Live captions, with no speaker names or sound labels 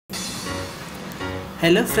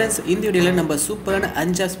Hello friends, இந்த வீடியோல நம்ம சூப்பரான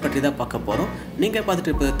 5 apps பத்தி தான் பார்க்க போறோம். நீங்க பார்த்துட்டு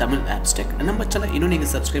இருப்பது தமிழ் AppsTech. நம்ம சேனல் இன்னும் நீங்க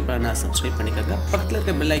subscribe பண்ணா subscribe பண்ணிக்கங்க. பக்கத்துல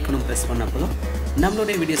இருக்க bell icon-ஐ press பண்ணா போதும்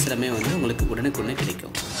நம்மளுடைய வீடியோஸ் எல்லாமே வந்து உங்களுக்கு உடனுக்குடனே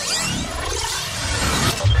கிடைக்கும்.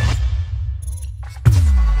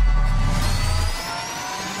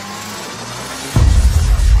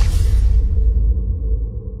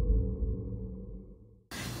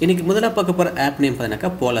 இன்னைக்கு முதல்ல பார்க்க போற ஆப் நேம்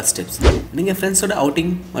பார்த்தீங்கன்னா போலார் ஸ்டெப்ஸ். நீங்க ஃப்ரெண்ட்ஸோட அவுட்டிங்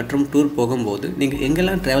மற்றும் டூர் போகும்போது நீங்க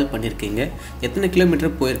எங்கெல்லாம் டிராவல் பண்ணிருக்கீங்க, எத்தனை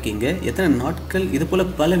கிலோமீட்டர் போயிருக்கீங்க, எத்தனை நாட்கள், இது போல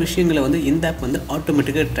பல விஷயங்களை வந்து இந்த ஆப் வந்து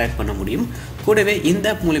ஆட்டோமேட்டிக்கா ட்ராக் பண்ண முடியும். கூடவே இந்த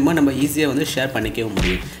ஆப் மூலமா நம்ம ஈஸியா வந்து ஷேர் பண்ணிக்கவும்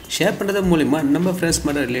முடியும். ஷேர் பண்றது மூலமா நம்ம ஃப்ரெண்ட்ஸ்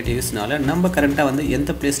மற்றும் ரிலேட்டிவ்ஸ்னால நம்ம கரெக்ட்டா வந்து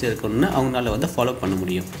எந்த பிளேஸ்ல இருக்கோம்னு அவங்களால வந்து ஃபாலோ பண்ண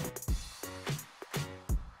முடியும்.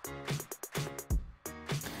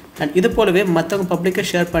 And இது போலவே மத்தவங்க பப்ளிக்கா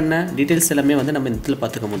ஷேர் பண்ண டீடைல்ஸ் எல்லாமே வந்து நம்ம இந்த இடத்துல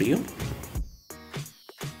பார்த்துக்க முடியும்.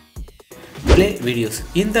 Play videos.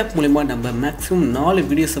 இந்த ஆப் மூலமா நம்ம மேக்ஸிமம் 4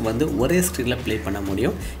 வீடியோஸை வந்து ஒரே ஸ்க்ரீன்ல ப்ளே பண்ண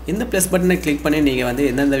முடியும். இந்த ப்ளஸ் பட்டனை கிளிக் பண்ணி நீங்க வந்து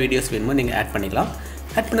எந்தெந்த வீடியோஸ் வேணுமோ நீங்க ஆட் பண்ணிக்கலாம்.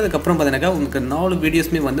 ஆட் பண்ணதுக்கு அப்புறம் பார்த்தீங்கன்னா உங்களுக்கு 4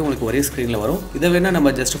 வீடியோஸ்மே வந்து உங்களுக்கு ஒரே ஸ்க்ரீன்ல வரும். இதை வேணா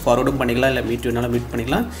நம்ம ஜஸ்ட் ஃபார்வர்டும் பண்ணிக்கலாம், இல்லை மீட் வேணாலும் மீட்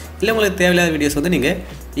பண்ணிக்கலாம். இல்லை உங்களுக்கு தேவையில்லாத வீடியோஸ் வந்து நீங்க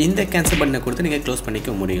இந்த கேன்சல் பட்டனை கொடுத்து நீங்க க்ளோஸ்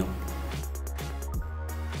பண்ணிக்க முடியும்.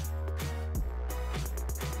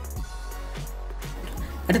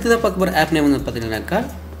 அடுத்ததாக பார்க்க போகிற ஆப் நேம் வந்து பார்த்தீங்கன்னாக்கா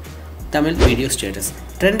தமிழ் வீடியோ ஸ்டேட்டஸ்.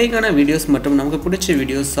 ட்ரெண்டிங்கான வீடியோஸ் மற்றும் நமக்கு பிடிச்ச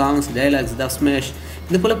வீடியோஸ், சாங்ஸ், டயலாக்ஸ், த ஸ்மேஷ்,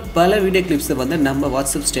 இது போல் பல வீடியோ கிளிப்ஸை வந்து நம்ம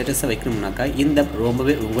வாட்ஸ்அப் ஸ்டேட்டஸை வைக்கணும்னாக்கா இந்த ஆப்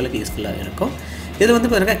ரொம்பவே உங்களுக்கு யூஸ்ஃபுல்லாக இருக்கும். இது வந்து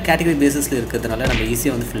பார்த்தீங்கன்னா கேட்டகரி பேசிஸில் இருக்கிறதுனால நம்ம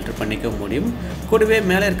ஈஸியாக வந்து ஃபில்டர் பண்ணிக்க முடியும். கூடவே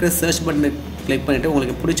மேலே இருக்கிற சர்ச் பட்டனை கிளிக் பண்ணிவிட்டு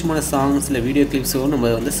உங்களுக்கு பிடிச்சமான சாங்ஸ் இல்லை வீடியோ கிளிப்ஸும்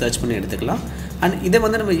நம்ம வந்து சர்ச் பண்ணி எடுத்துக்கலாம். அண்ட் இதை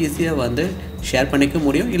வந்து நம்ம ஈஸியாக வந்து ஷேர் பண்ணிக்க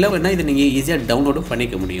முடியும். இல்லை வேணால் இதை நீங்கள் ஈஸியாக டவுன்லோடும்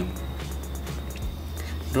பண்ணிக்க முடியும்.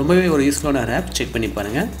 ரொம்பவே ஒரு யூஸ்ஃபுல்லான ஆப், செக் பண்ணி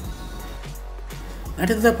பாருங்கள்.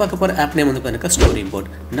 அடுத்ததாக பார்க்க போகிற ஆப் நேம் வந்து பார்த்தீங்கன்னா ஸ்டோரி போர்ட்.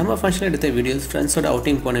 நம்ம ஃபங்க்ஷனில் எடுத்த வீடியோஸ், ஃப்ரெண்ட்ஸோட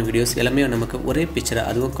அவுட்டிங் போன வீடியோஸ் எல்லாமே நமக்கு ஒரே பிக்சராக,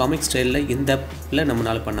 அதுவும் காமிக் ஸ்டைலில் இந்த ஆப்பில்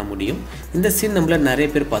நம்மளால் பண்ண முடியும். இந்த சீன் நம்மள நிறைய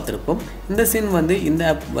பேர் பார்த்துருப்போம். இந்த சீன் வந்து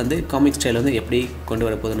இந்த ஆப் வந்து காமிக் ஸ்டைல் வந்து எப்படி கொண்டு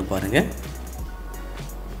வர போகுதுன்னு பாருங்கள்.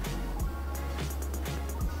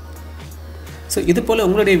 ஸோ இது போல்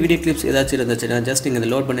உங்களுடைய வீடியோ கிளிப்ஸ் ஏதாச்சும் இருந்துச்சுன்னா ஜஸ்ட் நீங்கள் இந்த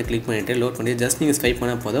லோட் பண்ணி கிளிக் பண்ணிவிட்டு லோட் பண்ணி ஜஸ்ட் நீங்கள் ஸ்வைப்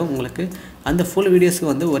பண்ணால் போதும் உங்களுக்கு அந்த ஃபுல் வீடியோஸுக்கு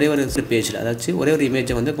வந்து ஒரே ஒரு பேஜில், அதாச்சும் ஒரே ஒரு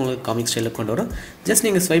இமேஜை வந்து உங்களுக்கு காமிக் ஸ்டைலில் கொண்டு வரும். ஜஸ்ட்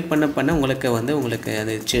நீங்கள் ஸ்வைப் பண்ண உங்களுக்கு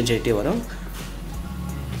அது சேஞ்ச் ஆகிட்டே வரும்.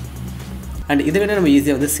 அண்ட் இதை வேணால் நம்ம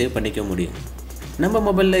ஈஸியாக வந்து சேவ் பண்ணிக்க முடியும். நம்ம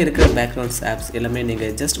மொபைலில் இருக்கிற பேக்ரவுண்ட்ஸ் ஆப்ஸ் எல்லாமே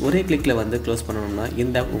நீங்கள் ஜஸ்ட் ஒரே கிளிக்கில் வந்து க்ளோஸ் பண்ணணும்னா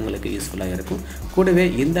இந்த ஆப் உங்களுக்கு யூஸ்ஃபுல்லாக இருக்கும். கூடவே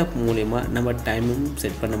இந்த ஆப் மூலிமா நம்ம டைமும்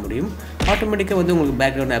செட் பண்ண முடியும். ஆட்டோமேட்டிக்காக வந்து உங்களுக்கு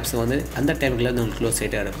பேக்ரவுண்ட் ஆப்ஸ் வந்து அந்த டைமுக்குள்ள வந்து உங்களுக்கு க்ளோஸ்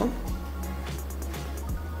ஆகிட்டே இருக்கும்.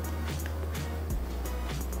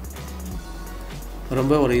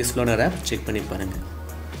 ரொம்ப ஒரு யூஸ்ஃபுல்லான ஆப், செக் பண்ணி பாருங்கள்.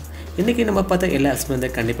 இன்றைக்கி நம்ம பார்த்த எல்லா ஆப்ஸும்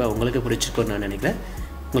வந்து கண்டிப்பாக உங்களுக்கு பிடிச்சிருக்கும்னு நான் நினைக்கிறேன்.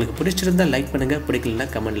 உங்களுக்கு பிடிச்சிருந்தால் லைக் பண்ணுங்கள், பிடிக்கலன்னா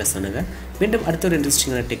கமெண்ட்டில் சொல்லுங்கள். மீண்டும் அடுத்த ஒரு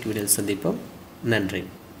இன்ட்ரெஸ்டிங்கான டெக் வீடியோவில் சந்திப்போம். நன்றி.